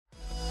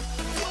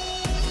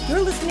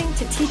You're listening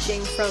to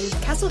teaching from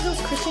Castle Hills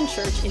Christian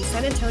Church in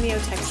San Antonio,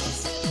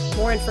 Texas.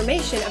 More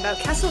information about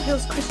Castle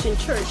Hills Christian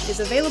Church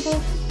is available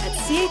at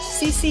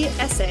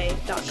chccsa.com.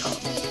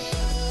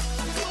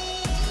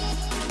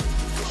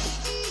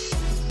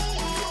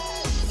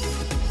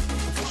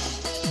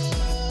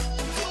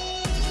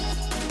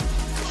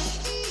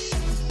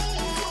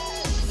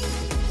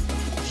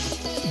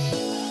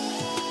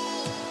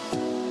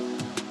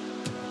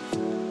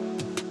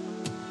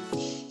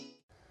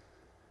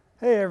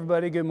 Hey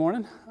everybody, good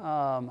morning.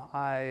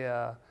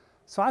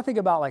 So I think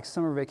about like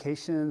summer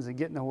vacations and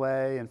getting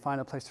away and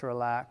find a place to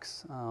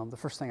relax. The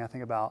first thing I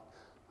think about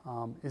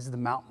is the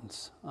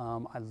mountains.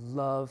 I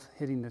love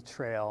hitting the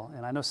trail,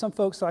 and I know some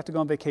folks like to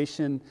go on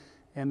vacation,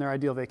 and their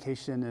ideal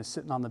vacation is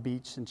sitting on the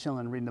beach and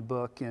chilling, reading a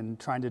book, and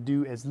trying to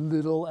do as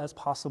little as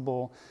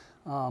possible.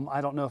 I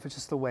don't know if it's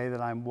just the way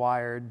that I'm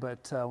wired,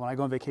 but when I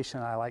go on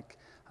vacation, I like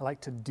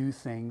to do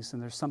things,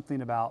 and there's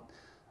something about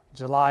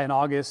July and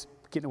August,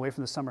 getting away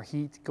from the summer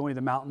heat, going to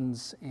the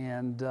mountains,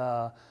 and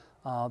the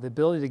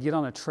ability to get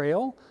on a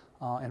trail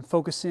and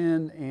focus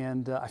in,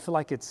 and I feel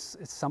like it's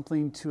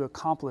something to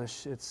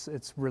accomplish.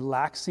 It's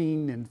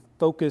relaxing and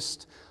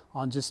focused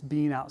on just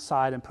being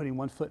outside and putting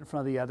one foot in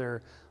front of the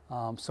other.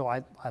 So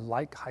I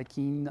like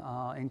hiking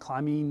and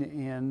climbing,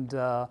 and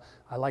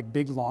I like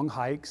big long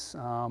hikes.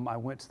 I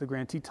went to the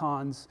Grand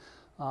Tetons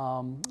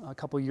a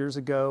couple years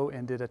ago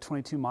and did a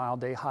 22-mile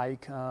day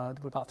hike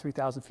with about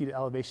 3,000 feet of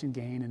elevation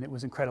gain, and it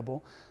was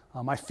incredible.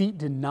 My feet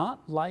did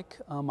not like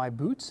my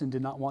boots and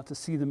did not want to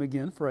see them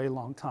again for a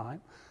long time,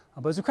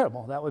 but it was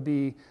incredible. That would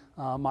be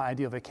my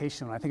ideal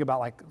vacation. When I think about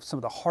like some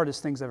of the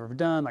hardest things I've ever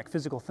done, like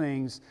physical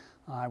things,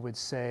 I would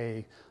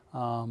say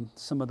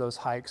some of those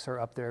hikes are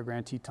up there.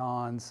 Grand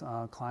Tetons,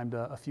 climbed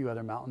a few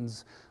other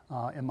mountains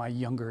in my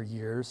younger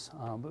years.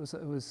 But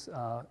it was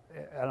I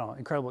don't know,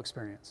 incredible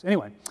experience.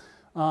 Anyway.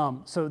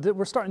 So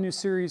we're starting a new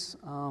series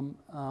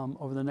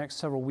over the next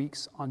several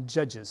weeks on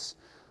Judges.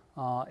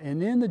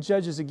 And in the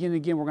Judges, again and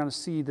again, we're going to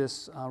see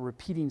this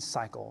repeating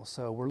cycle.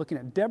 So we're looking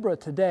at Deborah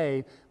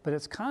today, but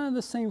it's kind of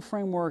the same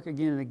framework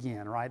again and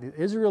again, right? The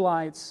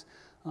Israelites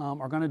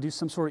are going to do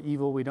some sort of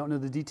evil. We don't know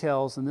the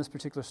details in this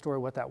particular story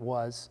what that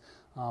was,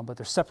 but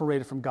they're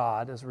separated from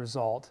God as a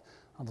result.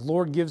 The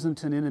Lord gives them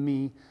to an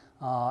enemy,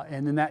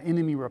 and then that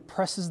enemy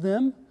represses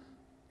them.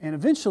 And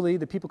eventually,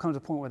 the people come to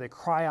the point where they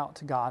cry out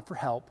to God for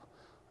help,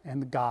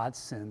 and God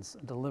sends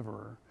a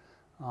deliverer.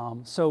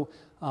 So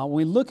when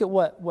we look at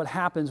what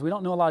happens, we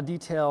don't know a lot of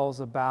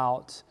details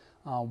about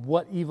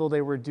what evil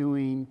they were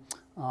doing,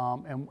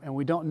 and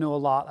we don't know a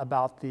lot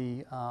about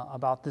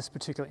this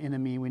particular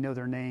enemy. We know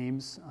their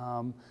names.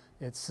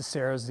 It's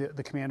Sisera's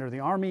the commander of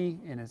the army,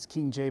 and it's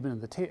King Jabin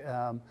of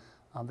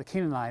the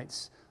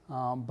Canaanites.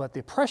 But the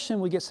oppression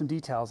we get some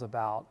details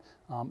about.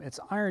 It's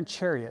iron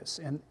chariots,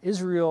 and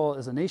Israel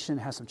as a nation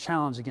has some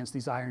challenge against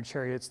these iron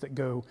chariots that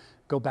go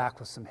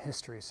back with some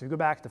history. So you go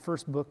back to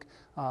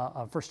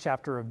the first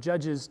chapter of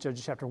Judges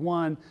chapter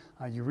 1,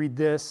 you read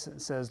this,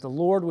 it says, "The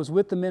Lord was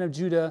with the men of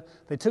Judah.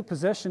 They took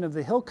possession of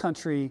the hill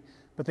country,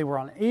 but they were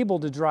unable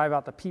to drive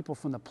out the people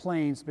from the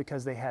plains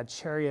because they had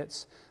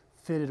chariots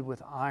fitted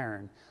with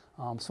iron."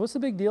 So what's the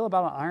big deal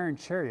about an iron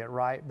chariot,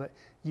 right? But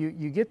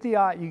you get the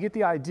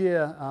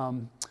idea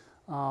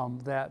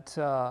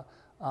that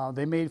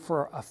they made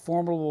for a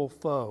formidable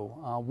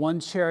foe. One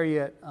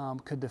chariot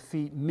could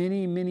defeat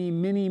many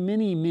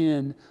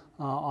men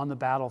on the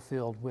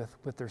battlefield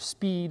with their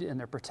speed and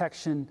their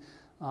protection.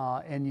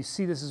 And you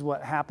see this is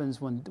what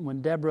happens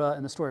when Deborah,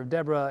 in the story of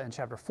Deborah in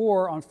chapter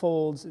 4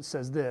 unfolds. It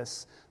says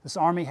this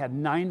army had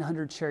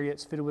 900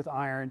 chariots fitted with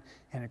iron,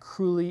 and it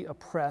cruelly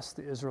oppressed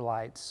the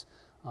Israelites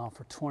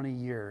for 20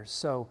 years.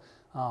 So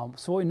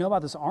what we know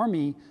about this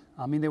army,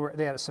 I mean,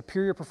 they had a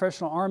superior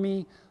professional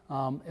army.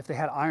 If they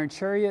had iron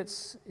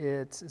chariots,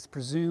 it's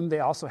presumed they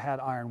also had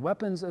iron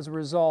weapons as a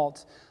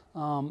result.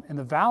 And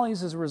the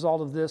valleys as a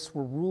result of this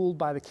were ruled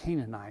by the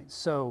Canaanites.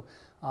 So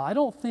I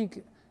don't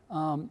think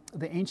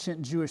the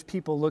ancient Jewish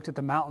people looked at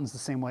the mountains the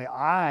same way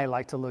I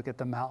like to look at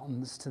the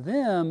mountains. To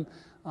them,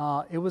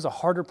 it was a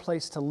harder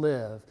place to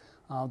live.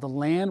 The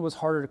land was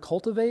harder to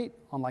cultivate,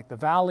 unlike the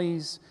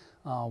valleys.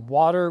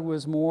 Water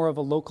was more of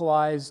a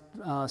localized,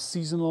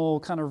 seasonal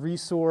kind of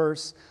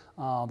resource.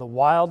 The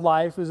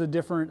wildlife is a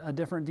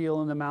different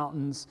deal in the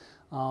mountains.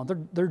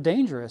 They're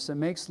dangerous. It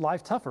makes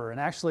life tougher. And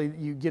actually,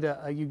 you get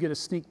a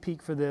sneak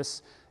peek for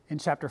this in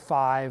chapter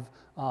 5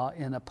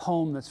 in a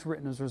poem that's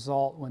written as a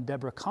result when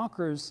Deborah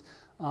conquers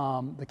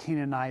the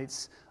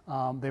Canaanites.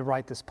 They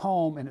write this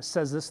poem, and it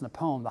says this in the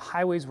poem: "The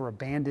highways were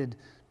abandoned.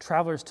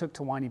 Travelers took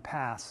to winding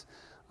paths."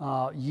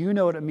 You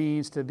know what it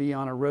means to be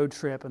on a road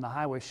trip and the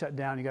highway shut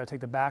down. You got to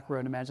take the back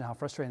road. Imagine how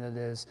frustrating that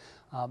is.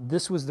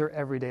 This was their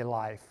everyday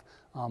life.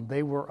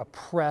 They were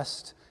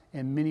oppressed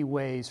in many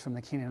ways from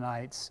the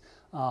Canaanites,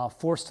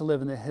 forced to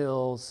live in the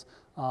hills,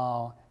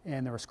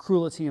 and there was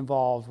cruelty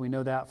involved. We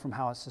know that from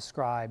how it's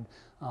described.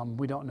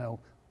 We don't know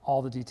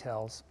all the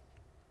details.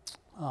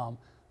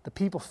 The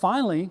people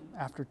finally,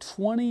 after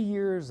 20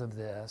 years of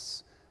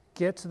this,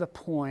 get to the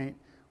point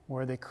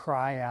where they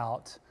cry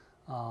out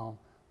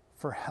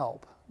for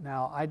help.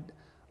 Now,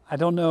 I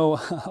don't know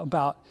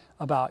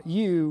about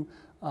you.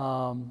 If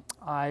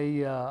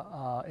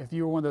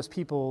you were one of those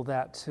people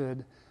that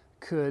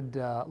could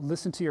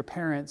listen to your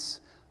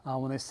parents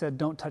when they said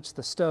don't touch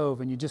the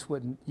stove, and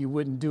you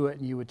wouldn't do it,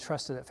 and you would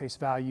trust it at face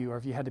value, or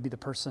if you had to be the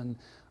person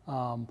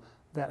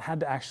that had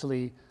to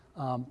actually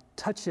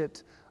touch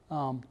it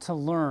to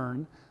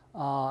learn.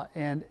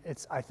 And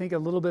I think a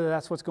little bit of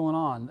that's what's going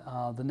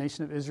on. The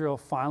nation of Israel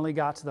finally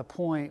got to the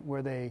point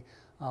where they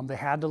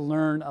had to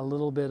learn a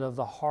little bit of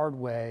the hard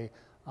way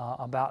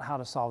about how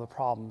to solve the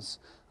problems.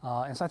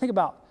 And so I think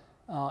about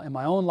in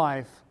my own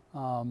life,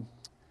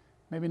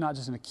 maybe not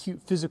just an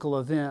acute physical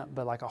event,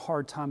 but like a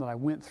hard time that I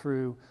went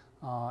through.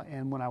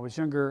 And when I was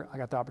younger, I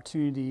got the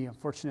opportunity, I'm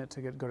fortunate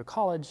to go to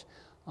college,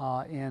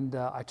 and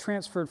I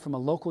transferred from a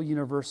local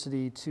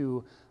university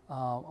to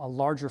a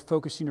larger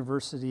focused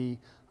university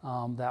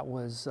that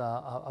was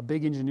a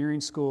big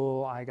engineering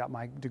school. I got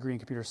my degree in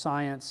computer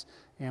science,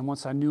 and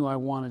once I knew I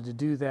wanted to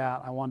do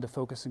that, I wanted to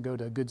focus and go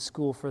to a good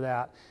school for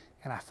that.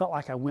 And I felt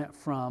like I went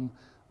from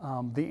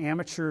the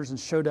amateurs and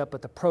showed up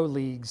at the pro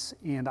leagues,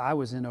 and I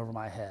was in over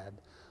my head.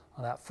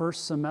 That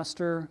first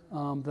semester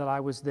that I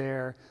was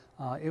there,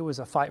 it was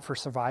a fight for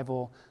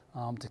survival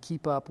to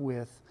keep up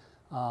with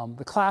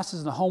the classes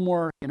and the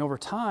homework. And over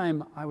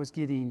time, I was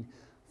getting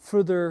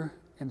further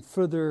and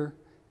further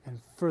and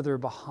further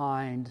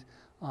behind.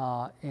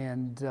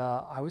 And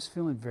I was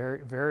feeling I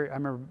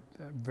remember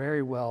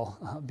very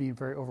well being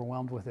very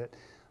overwhelmed with it.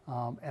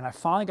 And I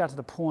finally got to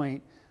the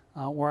point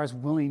where I was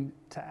willing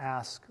to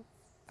ask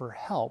for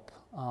help.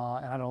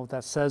 And I don't know what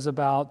that says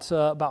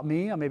about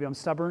me. Maybe I'm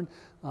stubborn.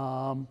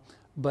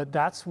 But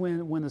that's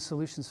when the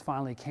solutions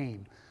finally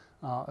came.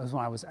 It was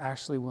when I was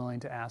actually willing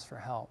to ask for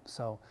help.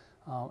 So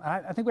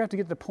I think we have to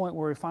get to the point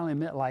where we finally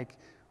admit, like,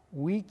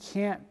 we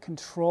can't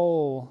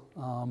control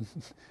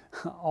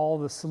all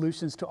the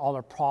solutions to all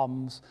our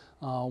problems.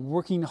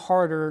 Working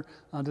harder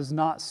does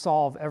not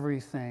solve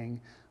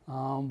everything.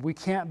 We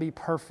can't be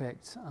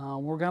perfect.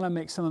 We're going to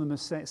make some of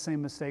the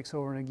same mistakes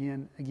over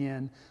and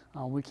again.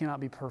 We cannot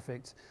be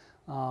perfect.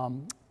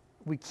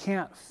 We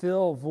can't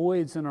fill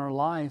voids in our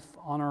life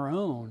on our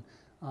own.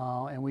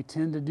 And we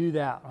tend to do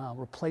that,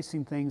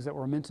 replacing things that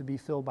were meant to be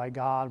filled by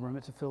God, were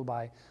meant to fill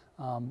by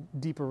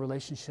deeper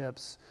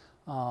relationships,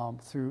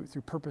 through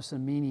purpose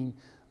and meaning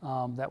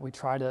that we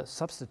try to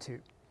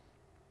substitute.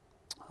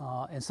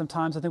 And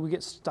sometimes I think we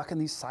get stuck in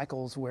these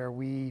cycles where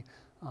we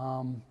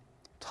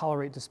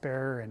tolerate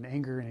despair and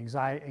anger and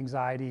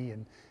anxiety,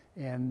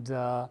 and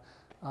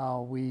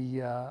we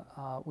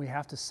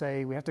have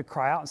to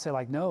cry out and say,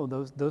 like, no,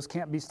 those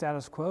can't be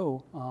status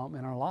quo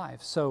in our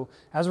lives. So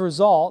as a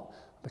result,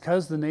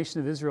 because the nation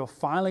of Israel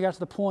finally got to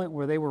the point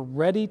where they were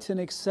ready to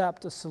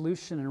accept a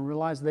solution and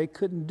realized they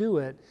couldn't do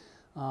it,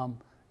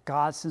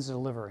 God sends a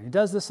deliverer. He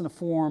does this in the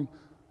form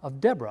of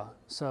Deborah.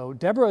 So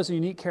Deborah is a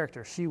unique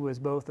character. She was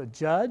both a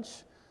judge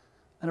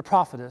and a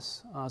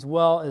prophetess, as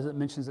well as it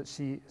mentions that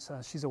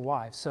she's a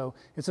wife. So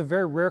it's a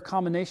very rare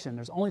combination.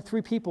 There's only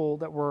 3 people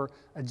that were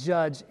a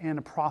judge and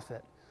a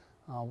prophet.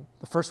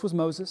 The first was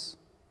Moses,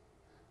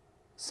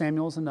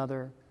 Samuel is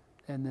another,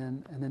 and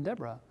then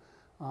Deborah.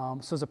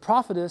 So as a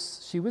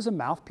prophetess, she was a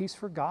mouthpiece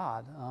for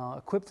God,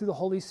 equipped through the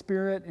Holy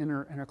Spirit in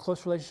her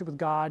close relationship with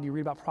God. You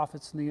read about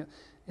prophets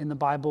in the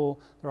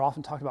Bible. They're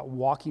often talking about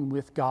walking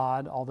with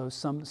God, although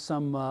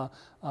some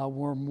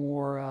were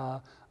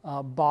more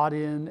bought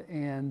in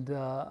and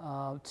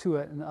to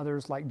it, and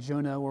others like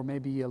Jonah were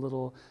maybe a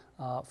little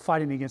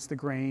fighting against the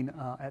grain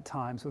at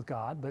times with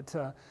God. But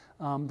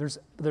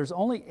there's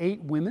only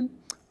 8 women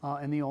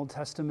in the Old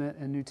Testament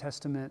and New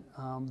Testament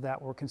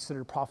that were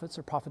considered prophets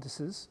or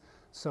prophetesses.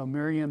 So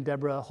Miriam,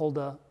 Deborah,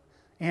 Huldah,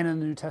 Anna in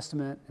the New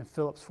Testament, and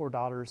Philip's 4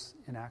 daughters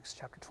in Acts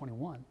chapter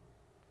 21.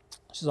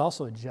 She's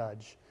also a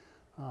judge.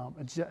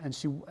 And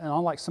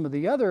unlike some of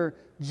the other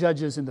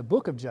judges in the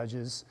book of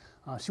Judges,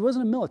 she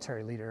wasn't a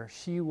military leader.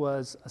 She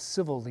was a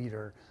civil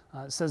leader.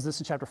 It says this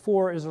in chapter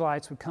 4,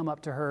 Israelites would come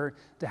up to her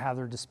to have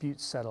their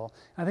disputes settled.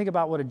 And I think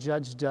about what a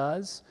judge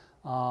does,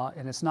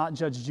 and it's not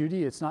Judge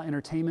Judy, it's not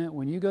entertainment.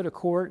 When you go to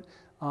court,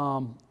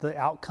 the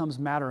outcomes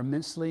matter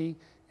immensely.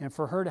 And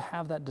for her to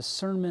have that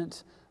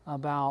discernment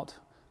about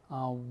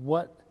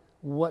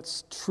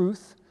what's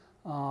truth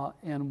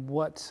and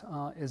what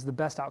is the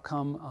best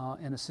outcome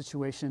in a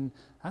situation,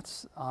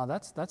 that's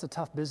a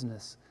tough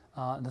business.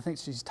 And I think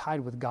she's tied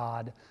with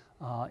God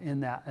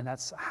in that, and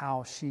that's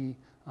how she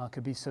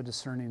could be so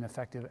discerning and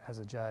effective as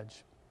a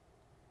judge.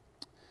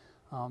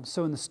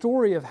 So in the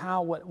story of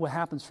what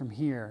happens from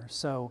here,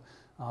 so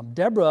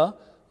Deborah,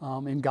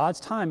 in God's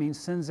timing,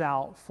 sends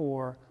out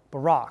for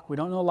Barak. We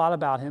don't know a lot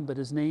about him, but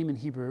his name in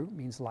Hebrew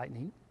means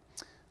lightning.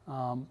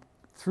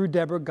 Through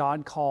Deborah,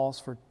 God calls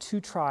for 2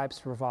 tribes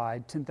to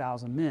provide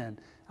 10,000 men.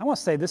 I want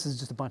to say this is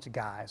just a bunch of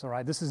guys, all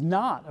right? This is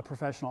not a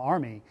professional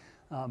army.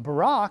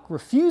 Barak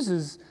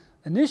refuses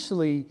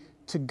initially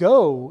to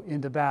go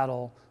into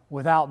battle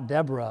without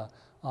Deborah.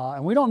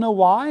 And we don't know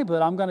why,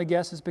 but I'm going to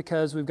guess it's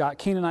because we've got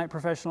Canaanite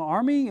professional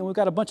army, and we've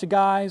got a bunch of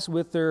guys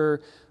with their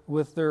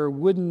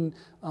wooden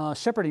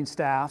shepherding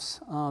staffs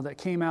that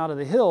came out of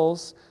the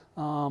hills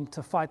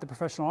to fight the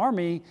professional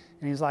army.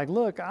 And he's like,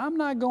 look, I'm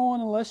not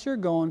going unless you're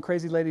going,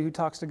 crazy lady who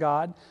talks to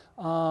God.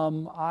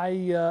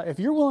 If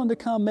you're willing to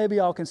come, maybe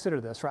I'll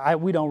consider this. Right?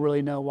 We don't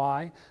really know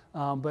why,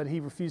 but he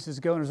refuses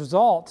to go. And as a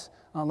result,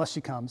 unless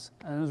she comes,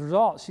 and as a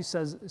result, she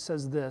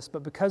says this,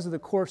 but because of the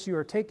course you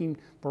are taking,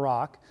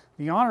 Barak,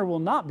 the honor will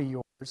not be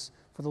yours,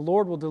 for the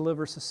Lord will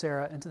deliver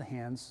Sisera into the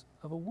hands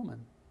of a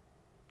woman.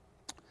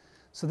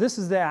 So this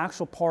is the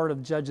actual part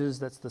of Judges.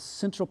 That's the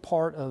central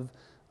part of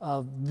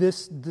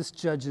this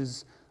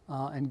Judges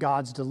and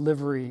God's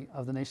delivery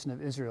of the nation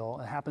of Israel.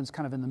 It happens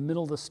kind of in the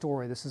middle of the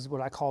story. This is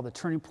what I call the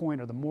turning point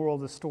or the moral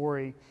of the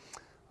story.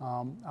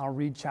 I'll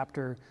read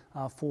chapter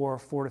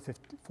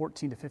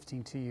 14 to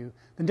 15 to you.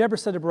 Then Deborah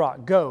said to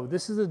Barak, go,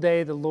 this is the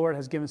day the Lord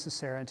has given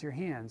Sisera into your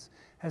hands.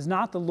 Has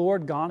not the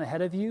Lord gone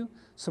ahead of you?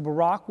 So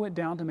Barak went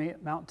down to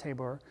Mount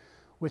Tabor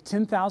with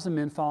 10,000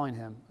 men following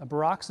him. At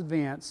Barak's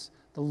advance,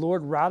 the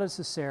Lord routed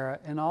Sisera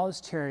and all his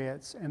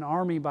chariots and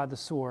army by the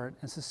sword,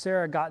 and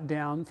Sisera got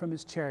down from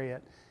his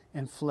chariot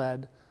and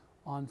fled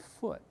on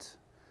foot.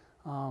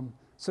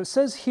 So it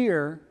says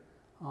here,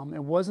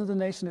 it wasn't the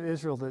nation of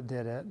Israel that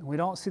did it. We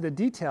don't see the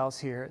details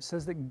here. It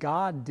says that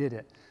God did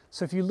it.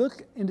 So if you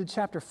look into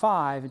chapter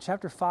 5, and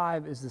chapter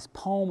 5 is this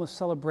poem of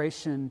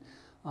celebration,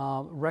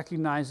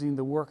 recognizing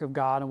the work of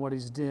God and what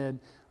he's did,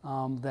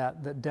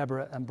 that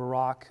Deborah and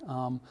Barak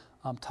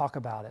talk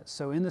about it.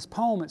 So in this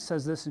poem, it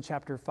says this in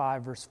chapter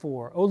 5, verse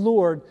 4. O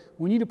Lord,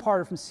 when you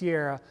departed from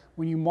Seir,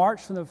 when you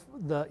marched from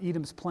the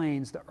Edom's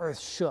plains, the earth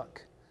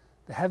shook.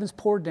 The heavens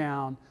poured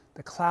down,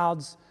 the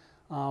clouds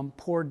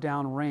poured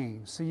down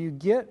rain. So you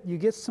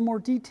get some more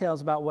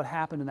details about what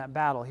happened in that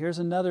battle. Here's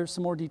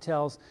some more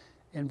details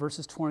in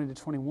verses 20 to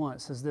 21.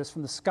 It says this,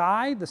 from the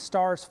sky, the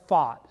stars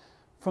fought.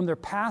 From their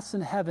paths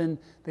in heaven,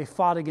 they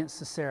fought against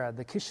Sisera.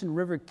 The Kishon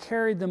River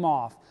carried them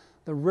off.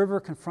 The river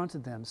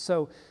confronted them.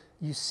 So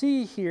you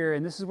see here,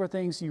 and this is where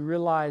you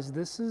realize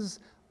this is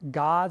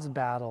God's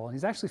battle. And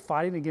he's actually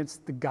fighting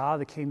against the god of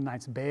the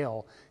Canaanites,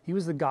 Baal. He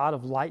was the god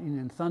of lightning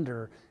and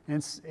thunder.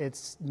 And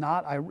it's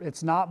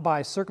not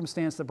by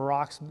circumstance that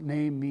Barak's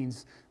name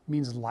means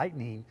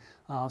lightning.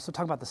 So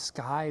talking about the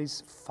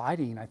skies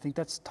fighting, I think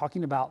that's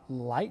talking about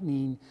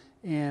lightning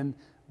and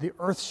the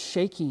earth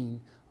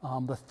shaking,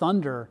 the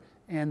thunder,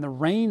 and the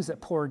rains that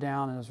pour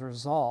down as a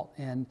result.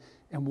 And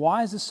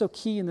why is this so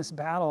key in this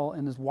battle?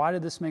 And why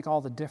did this make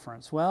all the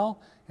difference?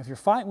 Well, if you're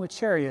fighting with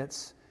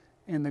chariots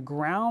and the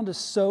ground is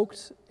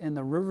soaked and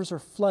the rivers are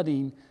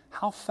flooding,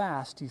 how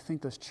fast do you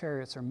think those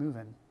chariots are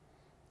moving?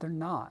 They're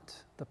not.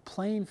 The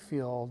playing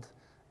field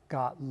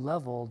got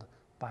leveled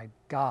by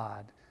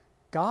God.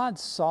 God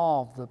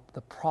solved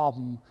the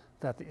problem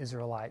that the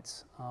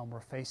Israelites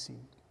were facing.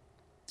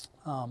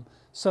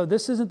 So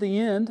this isn't the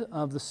end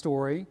of the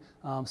story.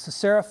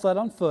 Sisera fled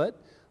on foot,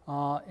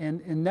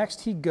 and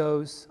next he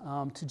goes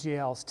to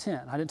Jael's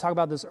tent. I didn't talk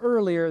about this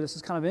earlier. This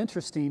is kind of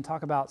interesting.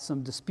 Talk about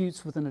some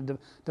disputes within a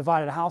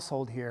divided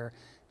household here.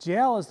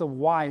 Jael is the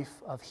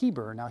wife of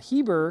Heber. Now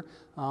Heber,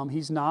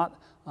 he's not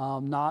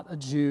a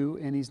Jew,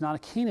 and he's not a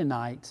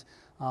Canaanite.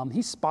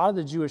 He spotted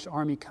the Jewish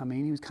army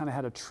coming. He kind of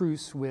had a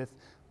truce with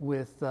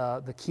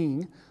the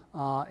king.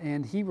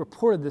 And he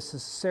reported this to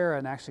Sisera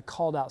and actually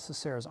called out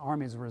Sisera's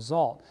army as a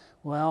result.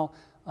 Well,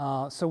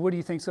 so what do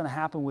you think is going to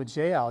happen with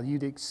Jael?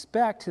 You'd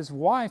expect his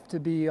wife to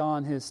be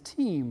on his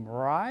team,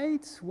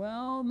 right?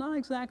 Well, not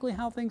exactly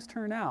how things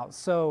turn out.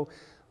 So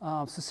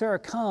Sisera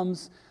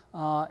comes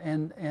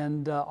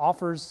and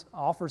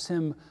offers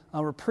him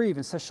a reprieve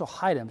and says she'll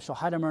hide him. She'll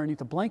hide him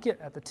underneath a blanket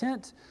at the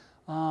tent.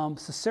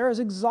 Sisera's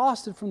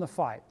exhausted from the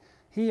fight.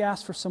 He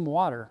asked for some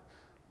water.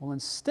 Well,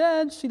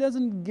 instead, she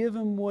doesn't give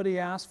him what he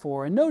asked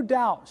for. And no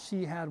doubt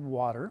she had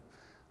water.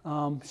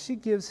 She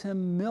gives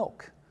him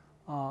milk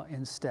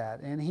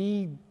instead. And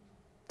he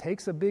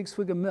takes a big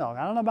swig of milk.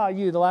 I don't know about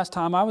you. The last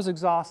time I was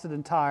exhausted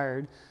and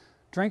tired,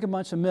 drank a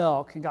bunch of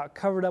milk and got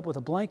covered up with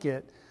a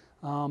blanket,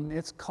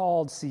 it's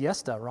called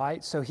siesta,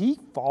 right? So he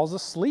falls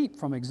asleep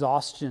from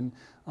exhaustion,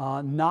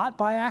 not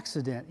by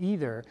accident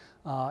either.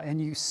 And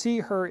you see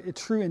her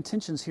true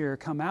intentions here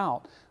come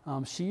out.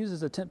 She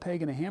uses a tent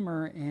peg and a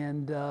hammer,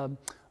 and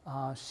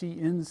she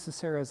ends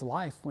Sisera's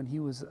life when he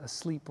was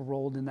asleep,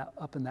 rolled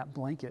up in that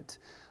blanket,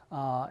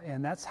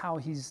 and that's how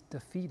he's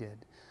defeated.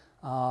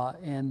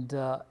 And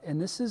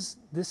this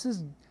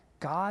is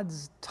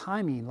God's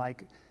timing.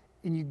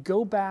 And you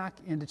go back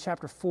into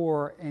chapter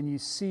 4, and you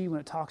see when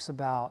it talks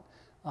about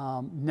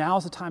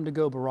now's the time to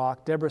go,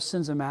 Barak. Deborah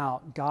sends him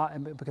out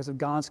because of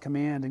God's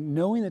command, and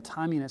knowing the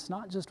timing. It's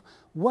not just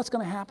what's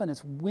going to happen;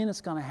 it's when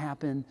it's going to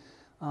happen.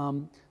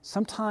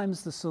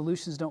 Sometimes the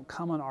solutions don't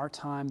come on our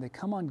time, they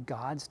come on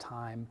God's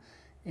time.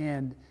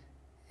 And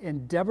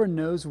Deborah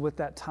knows what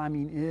that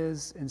timing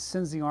is and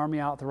sends the army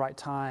out at the right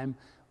time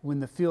when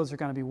the fields are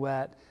going to be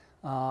wet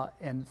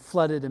and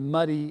flooded and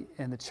muddy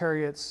and the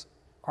chariots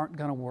aren't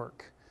going to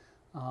work.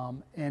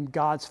 And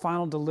God's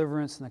final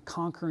deliverance and the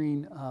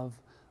conquering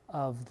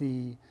of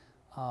the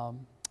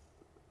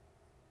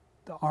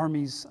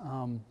armies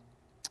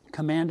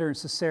commander in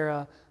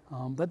Sisera.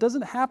 That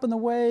doesn't happen the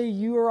way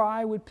you or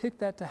I would pick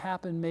that to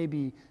happen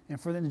maybe. And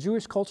for the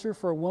Jewish culture,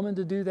 for a woman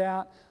to do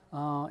that,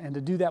 and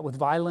to do that with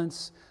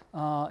violence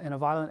and a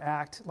violent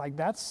act, like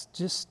that's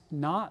just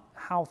not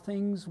how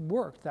things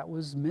worked. That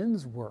was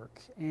men's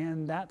work.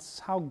 And that's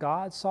how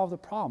God solved the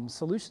problem.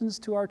 Solutions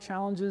to our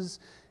challenges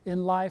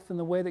in life and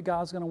the way that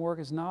God's going to work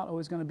is not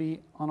always going to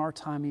be on our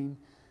timing,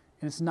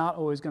 and it's not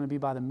always going to be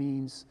by the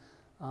means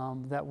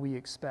that we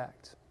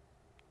expect.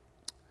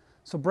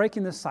 So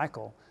breaking this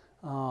cycle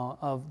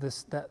of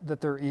this that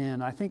they're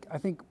in, I think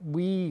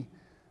we,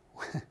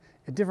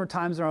 at different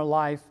times in our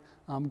life,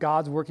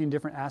 God's working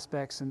different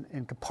aspects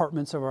and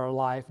compartments of our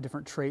life,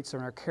 different traits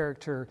in our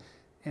character,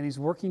 and He's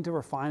working to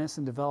refine us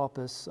and develop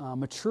us,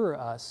 mature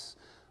us,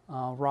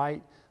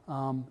 right?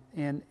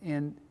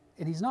 And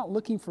He's not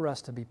looking for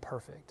us to be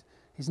perfect.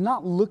 He's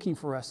not looking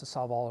for us to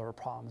solve all of our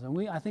problems. And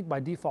we, I think by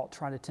default,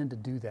 tend to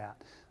do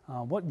that.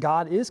 What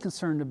God is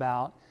concerned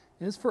about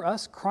is for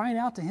us crying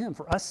out to Him,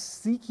 for us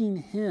seeking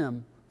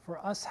Him,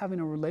 for us having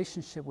a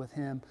relationship with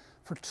Him,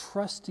 for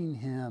trusting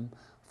Him,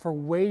 for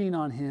waiting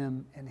on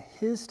Him and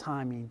His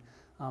timing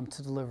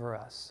to deliver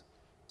us.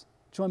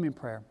 Join me in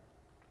prayer.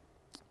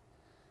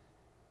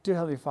 Dear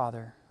Heavenly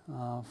Father,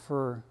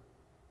 for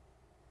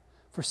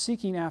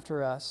seeking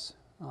after us,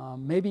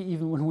 maybe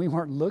even when we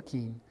weren't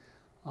looking,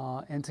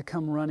 and to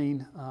come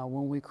running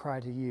when we cry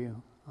to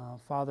You.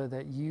 Father,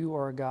 that You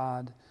are a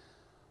God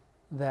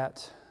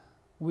that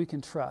we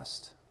can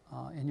trust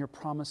in Your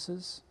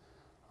promises,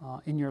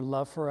 in Your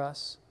love for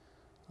us,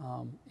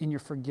 in Your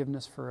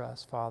forgiveness for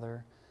us,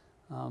 Father,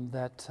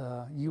 that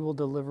You will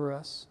deliver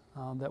us,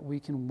 that we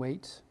can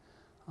wait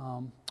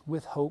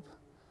with hope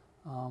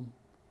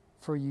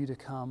for You to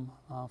come,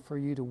 for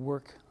You to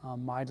work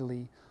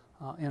mightily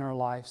in our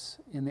lives,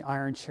 in the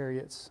iron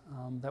chariots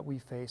that we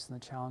face and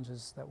the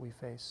challenges that we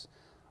face.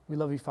 We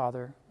love You,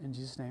 Father. In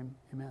Jesus' name,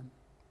 amen.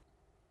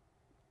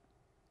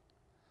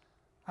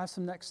 I have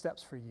some next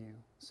steps for you.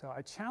 So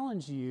I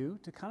challenge you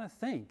to kind of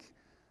think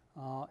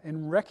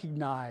and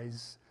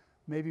recognize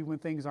maybe when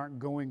things aren't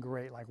going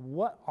great, like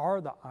what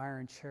are the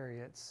iron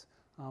chariots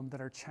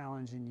that are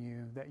challenging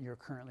you that you're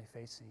currently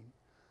facing?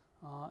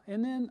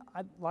 And then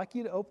I'd like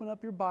you to open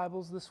up your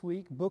Bibles this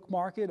week,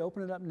 bookmark it,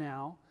 open it up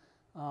now,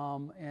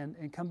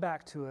 and come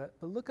back to it.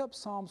 But look up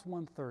Psalms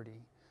 130.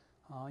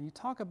 You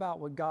talk about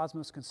what God's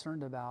most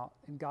concerned about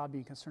and God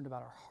being concerned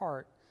about our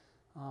heart.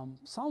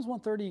 Psalms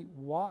 130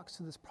 walks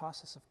through this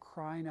process of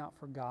crying out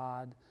for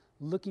God,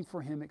 looking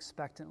for Him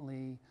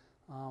expectantly,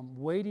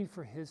 waiting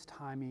for His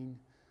timing,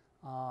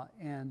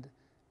 and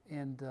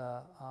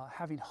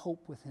having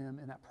hope with Him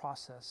in that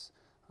process.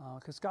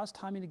 Because God's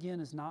timing, again,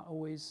 is not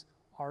always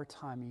our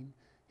timing.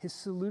 His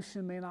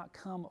solution may not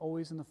come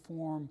always in the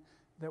form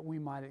that we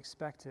might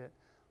expect it,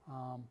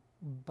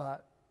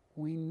 but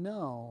we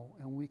know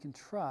and we can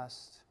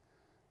trust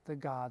that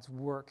God's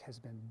work has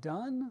been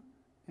done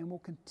and will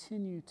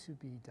continue to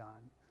be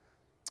done.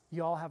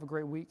 You all have a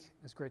great week.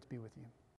 It's great to be with you.